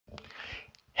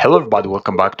Hello everybody,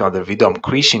 welcome back to another video. I'm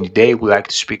Chris and today we'd like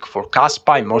to speak for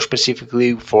Kaspa and more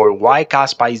specifically for why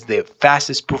Kaspa is the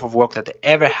fastest proof of work that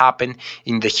ever happened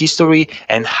in the history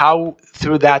and how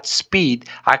through that speed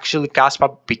actually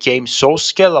Kaspa became so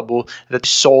scalable that it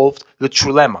solved the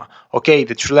trilemma. Okay,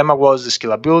 the trilemma was the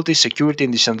scalability, security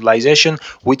and decentralization,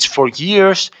 which for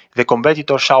years the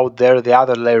competitors out there, the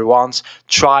other layer ones,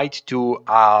 tried to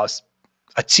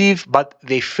achieve, but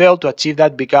they failed to achieve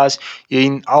that because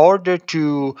in order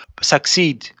to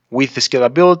succeed with the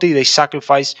scalability, they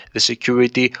sacrifice the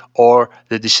security or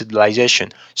the decentralization.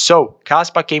 So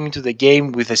Kaspa came into the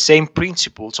game with the same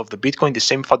principles of the Bitcoin, the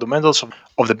same fundamentals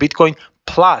of the Bitcoin,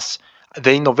 plus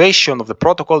the innovation of the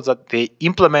protocols that they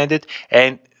implemented,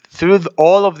 and through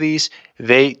all of these,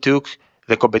 they took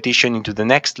the competition into the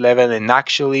next level, and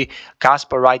actually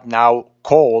Kaspa right now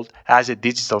called as a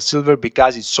digital silver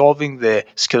because it's solving the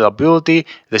scalability,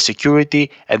 the security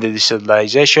and the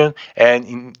decentralization, and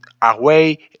in a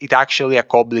way it actually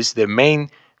accomplished the main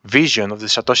vision of the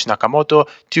Satoshi Nakamoto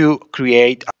to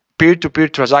create a peer-to-peer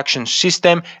transaction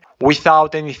system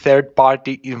without any third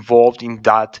party involved in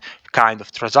that kind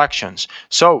of transactions.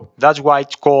 So that's why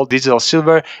it's called digital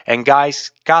silver. And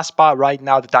guys, Kaspa right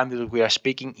now, the time that we are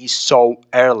speaking, is so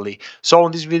early. So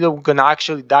in this video, we're gonna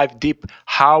actually dive deep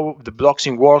how the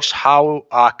blockchain works, how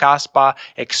Kaspa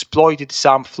exploited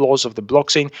some flaws of the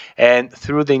blockchain, and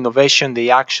through the innovation, they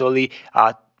actually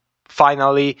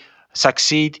finally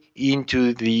succeed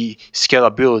into the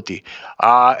scalability.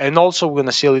 And also we're going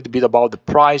to see a little bit about the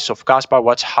price of Kaspa,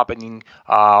 what's happening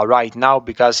right now,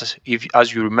 because if,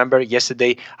 as you remember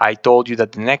yesterday, I told you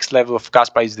that the next level of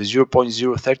Kaspa is the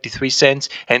 0.033 cents,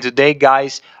 and today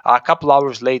guys, a couple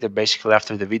hours later, basically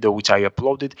after the video which I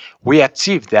uploaded, we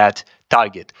achieved that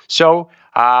target. So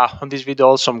on this video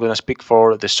also I'm going to speak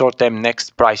for the short-term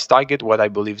next price target, what I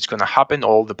believe is going to happen,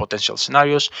 all the potential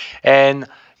scenarios. And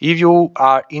if you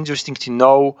are interested to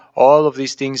know all of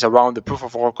these things around the proof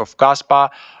of work of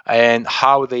Kaspa and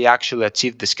how they actually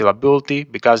achieve the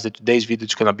scalability, because today's video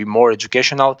is going to be more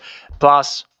educational,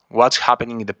 plus what's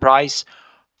happening in the price,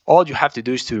 all you have to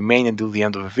do is to remain until the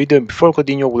end of the video. And before I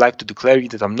continue, I would like to declare you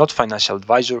that I'm not a financial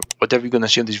advisor. Whatever you're going to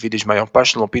see on this video is my own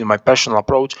personal opinion, my personal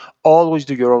approach. Always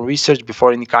do your own research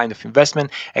before any kind of investment.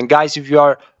 And guys, if you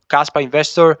are Kaspa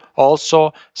investor,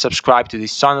 also subscribe to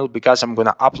this channel because I'm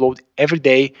gonna upload every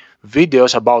day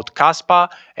videos about Kaspa,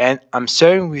 and I'm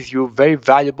sharing with you very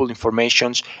valuable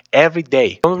information every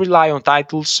day. Don't rely on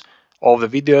titles of the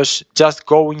videos, just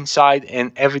go inside,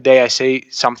 and every day I say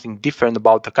something different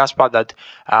about the Kaspa that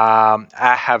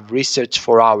I have researched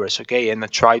for hours, okay, and I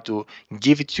try to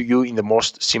give it to you in the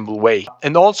most simple way.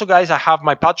 And also guys, I have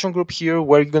my Patreon group here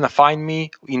where you're gonna find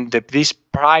me in this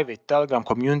private Telegram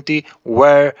community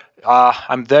where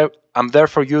I'm there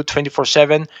for you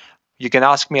 24/7. You can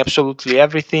ask me absolutely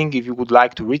everything. If you would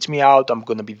like to reach me out, I'm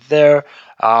going to be there.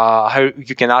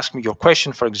 You can ask me your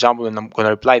question, for example, and I'm going to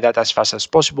reply that as fast as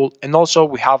possible. And also,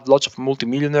 we have lots of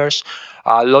multimillionaires,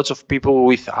 lots of people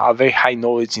with very high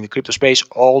knowledge in the crypto space.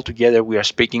 All together, we are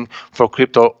speaking for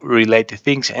crypto-related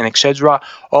things and etc.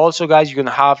 Also, guys, you're going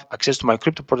to have access to my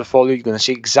crypto portfolio. You're going to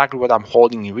see exactly what I'm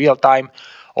holding in real time.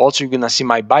 Also, you're gonna see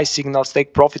my buy signals,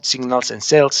 take profit signals, and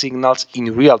sell signals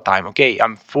in real time. Okay,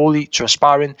 I'm fully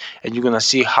transparent, and you're gonna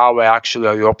see how I actually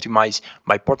optimize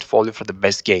my portfolio for the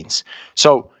best gains.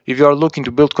 So, if you are looking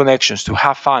to build connections, to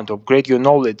have fun, to upgrade your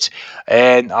knowledge,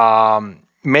 and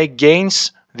make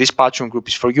gains, this Patreon group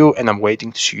is for you, and I'm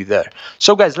waiting to see you there.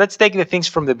 So guys, let's take the things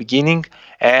from the beginning,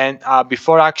 and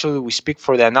before actually we speak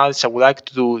for the analysis, I would like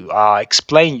to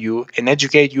explain you and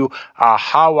educate you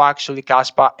how actually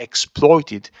Kaspa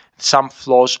exploited some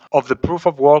flaws of the proof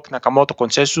of work Nakamoto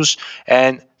consensus,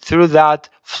 and through that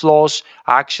flaws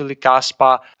actually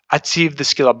Kaspa achieved the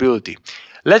scalability.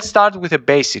 Let's start with the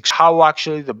basics, how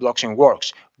actually the blockchain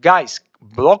works. Guys,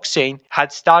 blockchain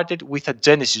had started with a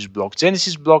Genesis block.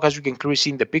 Genesis block, as you can clearly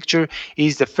see in the picture,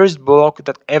 is the first block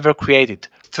that ever created.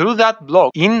 Through that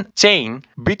block in chain,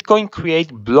 Bitcoin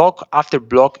create block after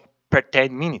block per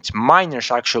 10 minutes. Miners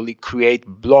actually create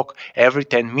block every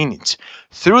 10 minutes.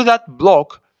 Through that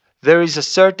block, there is a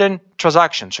certain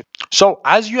transaction. So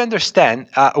as you understand,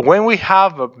 when we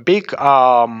have a big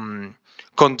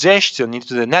congestion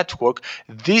into the network,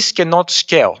 this cannot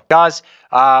scale because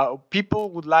people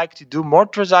would like to do more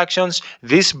transactions.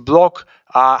 This block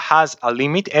has a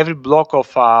limit. Every block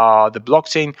of the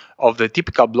blockchain, of the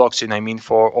typical blockchain, I mean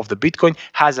of the Bitcoin,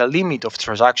 has a limit of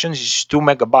transactions. It's 2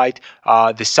 megabyte,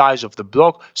 the size of the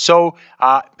block. So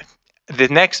the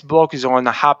next block is going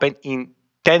to happen in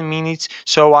 10 minutes.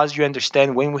 So as you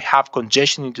understand, when we have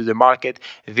congestion into the market,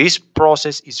 this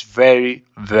process is very,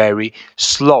 very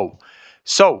slow.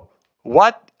 So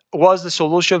what was the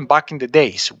solution back in the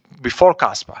days before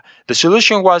Kaspa? The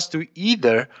solution was to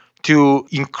either to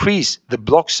increase the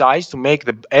block size to make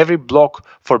every block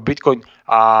for Bitcoin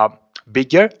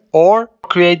bigger, or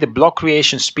create the block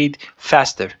creation speed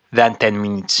faster than 10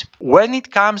 minutes. When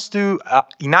it comes to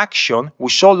in action, we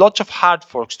saw lots of hard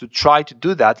forks to try to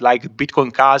do that, like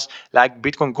Bitcoin Cash, like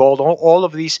Bitcoin Gold, all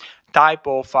of these type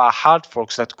of hard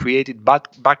forks that created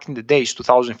back in the days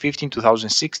 2015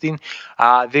 2016.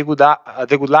 They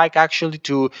would like actually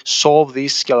to solve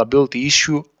this scalability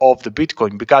issue of the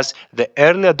Bitcoin, because the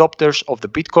early adopters of the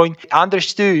Bitcoin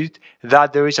understood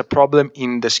that there is a problem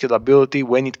in the scalability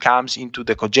when it comes into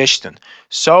the congestion.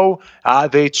 So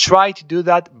they tried to do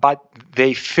that, but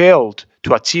they failed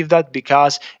to achieve that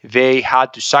because they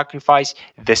had to sacrifice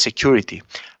the security.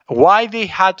 Why they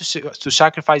had to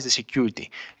sacrifice the security?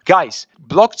 Guys,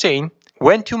 blockchain,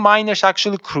 when two miners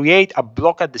actually create a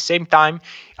block at the same time,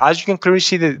 as you can clearly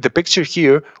see the picture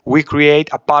here, we create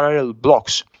a parallel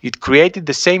blocks. It created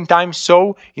the same time,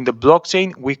 so in the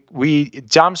blockchain, we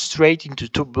jump straight into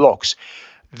two blocks.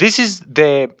 This is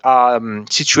the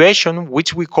situation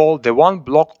which we call the one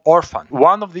block orphan.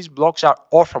 One of these blocks are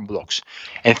orphan blocks.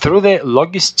 And through the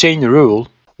longest chain rule,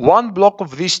 one block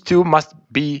of these two must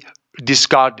be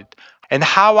discarded. And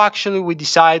how actually we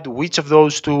decide which of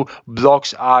those two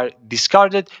blocks are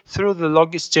discarded? Through the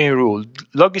longest chain rule.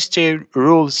 Longest chain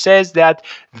rule says that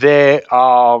the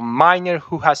miner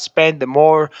who has spent the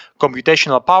more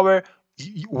computational power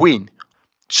win.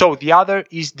 So the other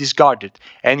is discarded.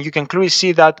 And you can clearly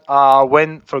see that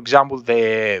when, for example,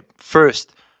 the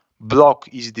first block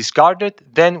is discarded,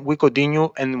 then we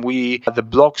continue and the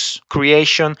blocks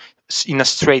creation in a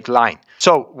straight line.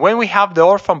 So when we have the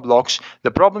orphan blocks, the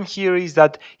problem here is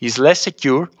that it's less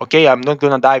secure. Okay, I'm not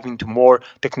going to dive into more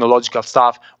technological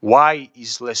stuff. Why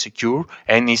is less secure?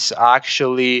 And it's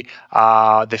actually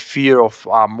the fear of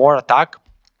more attack.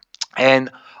 And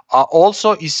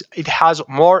also it has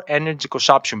more energy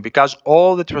consumption, because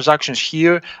all the transactions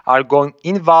here are going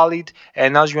invalid,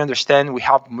 and as you understand, we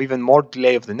have even more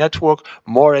delay of the network,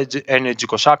 more energy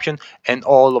consumption, and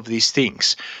all of these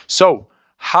things. So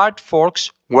hard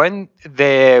forks, when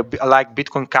they, like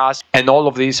Bitcoin Cash and all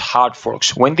of these hard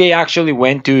forks, when they actually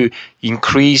went to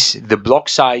increase the block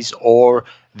size or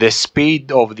the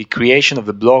speed of the creation of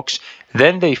the blocks,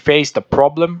 then they faced a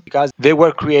problem because they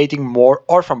were creating more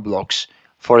orphan blocks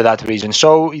for that reason.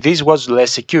 So this was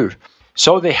less secure.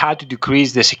 So they had to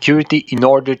decrease the security in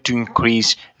order to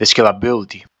increase the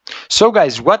scalability. So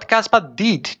guys, what Kaspa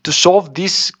did to solve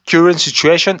this current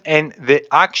situation, and they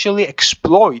actually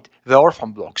exploit the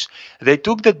orphan blocks. They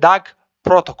took the DAG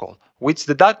protocol, which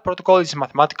the DAG protocol is a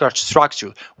mathematical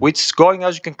structure, which is going,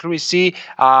 as you can clearly see,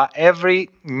 every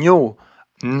new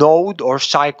node or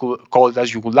cycle, called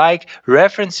as you would like,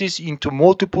 references into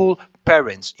multiple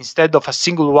parents instead of a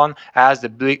single one as the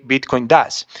Bitcoin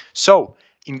does. So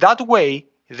in that way,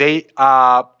 they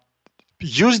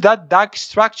use that DAG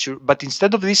structure, but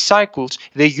instead of these cycles,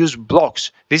 they use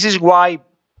blocks. This is why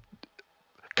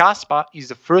Kaspa is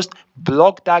the first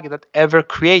blockDAG that ever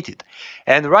created.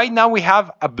 And right now we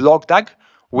have a blockDAG,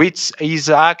 which is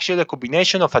actually a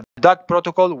combination of a DAG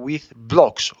protocol with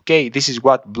blocks. Okay, this is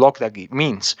what blockDAG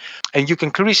means. And you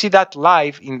can clearly see that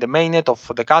live in the mainnet of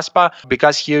the Kaspa,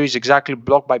 because here is exactly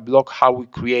block by block how we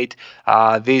create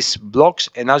these blocks.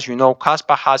 And as you know,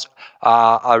 Kaspa has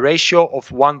a ratio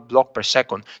of 1 block per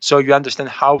second. So you understand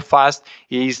how fast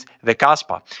is the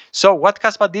Kaspa. So what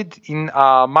Kaspa did in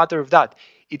a matter of that,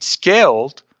 it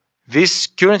scaled this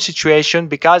current situation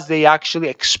because they actually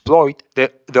exploit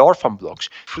the orphan blocks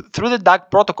through the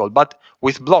DAG protocol, but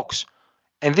with blocks.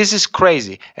 And this is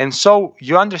crazy. And so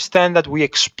you understand that we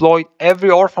exploit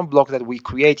every orphan block that we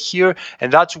create here,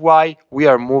 and that's why we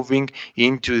are moving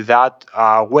into that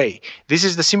way. This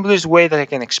is the simplest way that I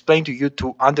can explain to you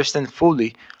to understand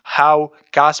fully how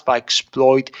Kaspa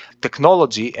exploit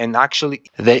technology and actually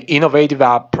the innovative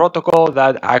protocol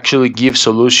that actually gives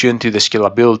solution to the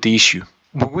scalability issue.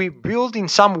 We build in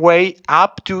some way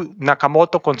up to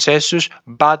Nakamoto consensus,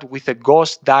 but with a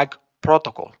GHOSTDAG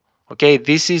protocol. Okay,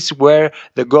 this is where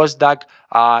the GHOSTDAG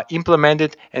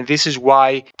implemented, and this is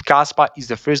why Kaspa is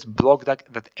the first blockDAG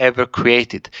that ever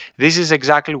created. This is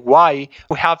exactly why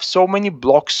we have so many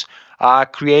blocks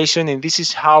creation, and this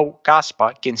is how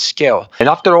Kaspa can scale. And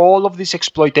after all of this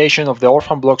exploitation of the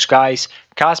orphan blocks, guys,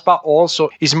 Kaspa also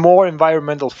is more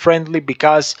environmental friendly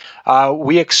because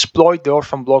we exploit the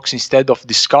orphan blocks instead of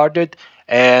discarded.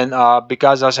 And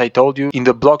because, as I told you, in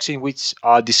the blocks in which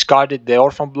discarded the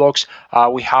orphan blocks,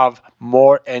 we have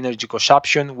more energy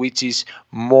consumption, which is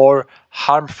more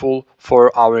harmful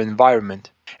for our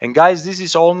environment. And guys, this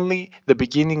is only the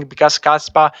beginning, because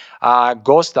Kaspa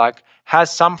GHOSTDAG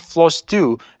has some flaws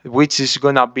too, which is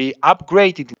gonna be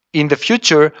upgraded in the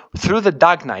future through the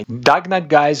DAG Night. DAG Night,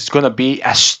 guys, is gonna be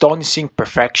astonishing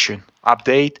perfection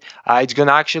update. It's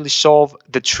gonna actually solve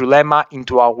the trilemma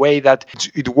into a way that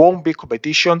it won't be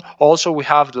competition. Also, we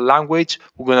have the language.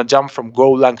 We're gonna jump from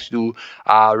Golang to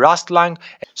Rustlang,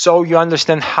 so you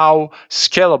understand how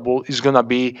scalable is gonna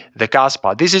be the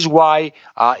Kaspa. This is why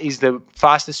is the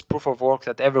fastest proof of work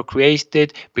that ever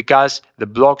created, because the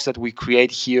blocks that we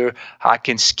create here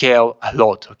can scale a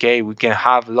lot. Okay, we can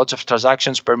have lots of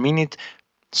transactions per minute.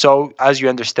 So as you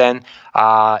understand,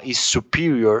 is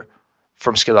superior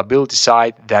from scalability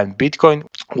side than Bitcoin,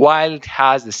 while it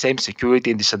has the same security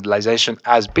and decentralization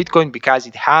as Bitcoin, because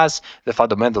it has the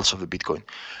fundamentals of the Bitcoin.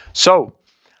 So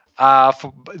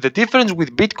the difference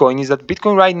with Bitcoin is that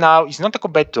Bitcoin right now is not a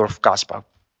competitor of Kaspa.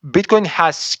 Bitcoin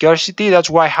has scarcity, that's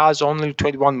why it has only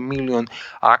 21 million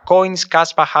coins.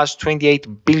 Kaspa has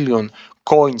 28 billion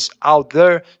coins out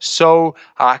there. So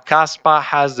Kaspa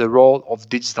has the role of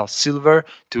digital silver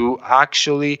to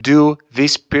actually do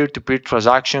these peer-to-peer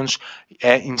transactions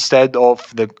instead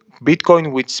of the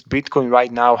Bitcoin, which Bitcoin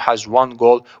right now has one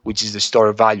goal, which is the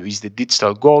store value, is the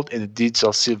digital gold and the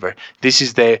digital silver. This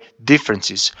is the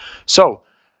differences. So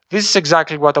this is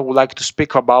exactly what I would like to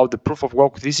speak about, the proof of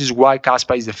work. This is why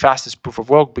Kaspa is the fastest proof of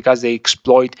work, because they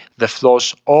exploit the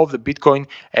flaws of the Bitcoin,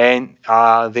 and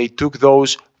they took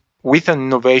those with an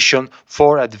innovation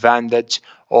for advantage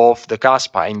of the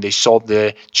Kaspa, and they solved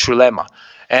the trilemma.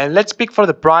 And let's speak for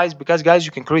the price, because guys,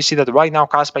 you can clearly see that right now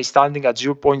Kaspa is standing at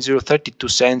 0.032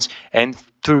 cents. And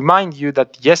to remind you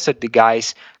that yesterday,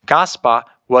 guys, Kaspa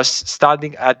was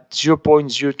standing at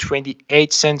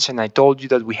 0.028 cents, and I told you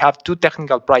that we have two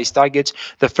technical price targets.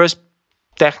 The first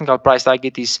technical price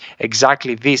target is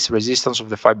exactly this resistance of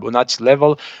the Fibonacci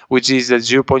level, which is the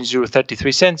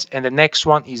 0.033 cents, and the next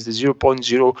one is the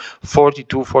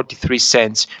 0.04243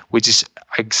 cents, which is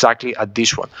exactly at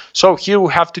this one. So here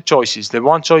we have two choices. The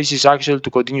one choice is actually to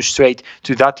continue straight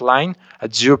to that line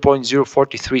at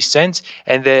 0.043 cents,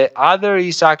 and the other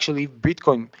is actually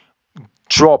Bitcoin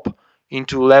drop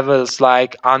into levels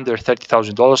like under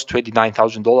 $30,000,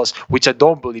 $29,000, which I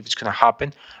don't believe it's going to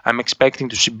happen. I'm expecting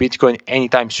to see Bitcoin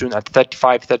anytime soon at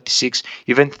 $35, $36,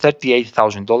 even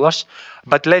 $38,000.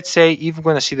 But let's say if we're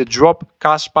going to see the drop,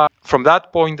 Kaspa from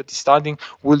that point that is starting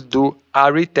will do a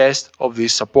retest of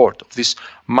this support, of this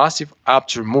massive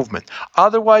upturn movement.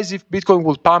 Otherwise, if Bitcoin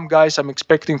will pump, guys, I'm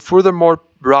expecting furthermore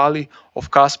rally of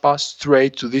Kaspa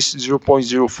straight to this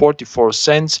 0.044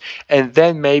 cents, and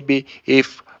then maybe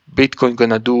if Bitcoin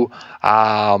gonna do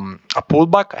a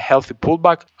pullback, a healthy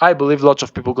pullback, I believe lots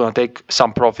of people gonna take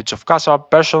some profits of Kaspa.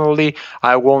 Personally,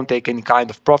 I won't take any kind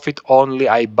of profit. Only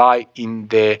I buy in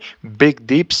the big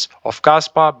dips of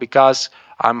Kaspa, because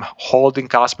I'm holding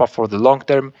Kaspa for the long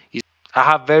term. I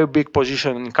have very big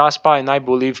position in Kaspa, and I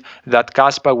believe that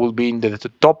Kaspa will be in the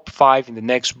top 5 in the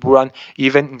next bull run,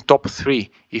 even in top 3,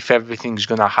 if everything is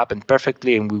gonna happen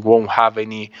perfectly and we won't have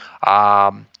any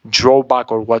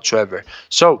drawback or whatsoever.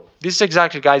 So this is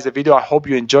exactly, guys, the video. I hope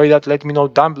you enjoyed that. Let me know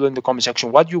down below in the comment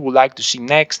section what you would like to see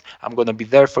next. I'm gonna be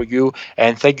there for you,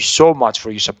 and thank you so much for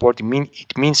your support.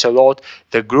 It means a lot.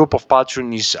 The group of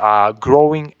Patreon is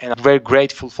growing, and I'm very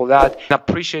grateful for that, and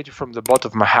appreciate you from the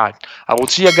bottom of my heart. I will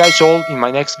see you guys all in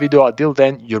my next video. Until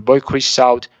then, your boy Chris is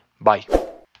out. Bye.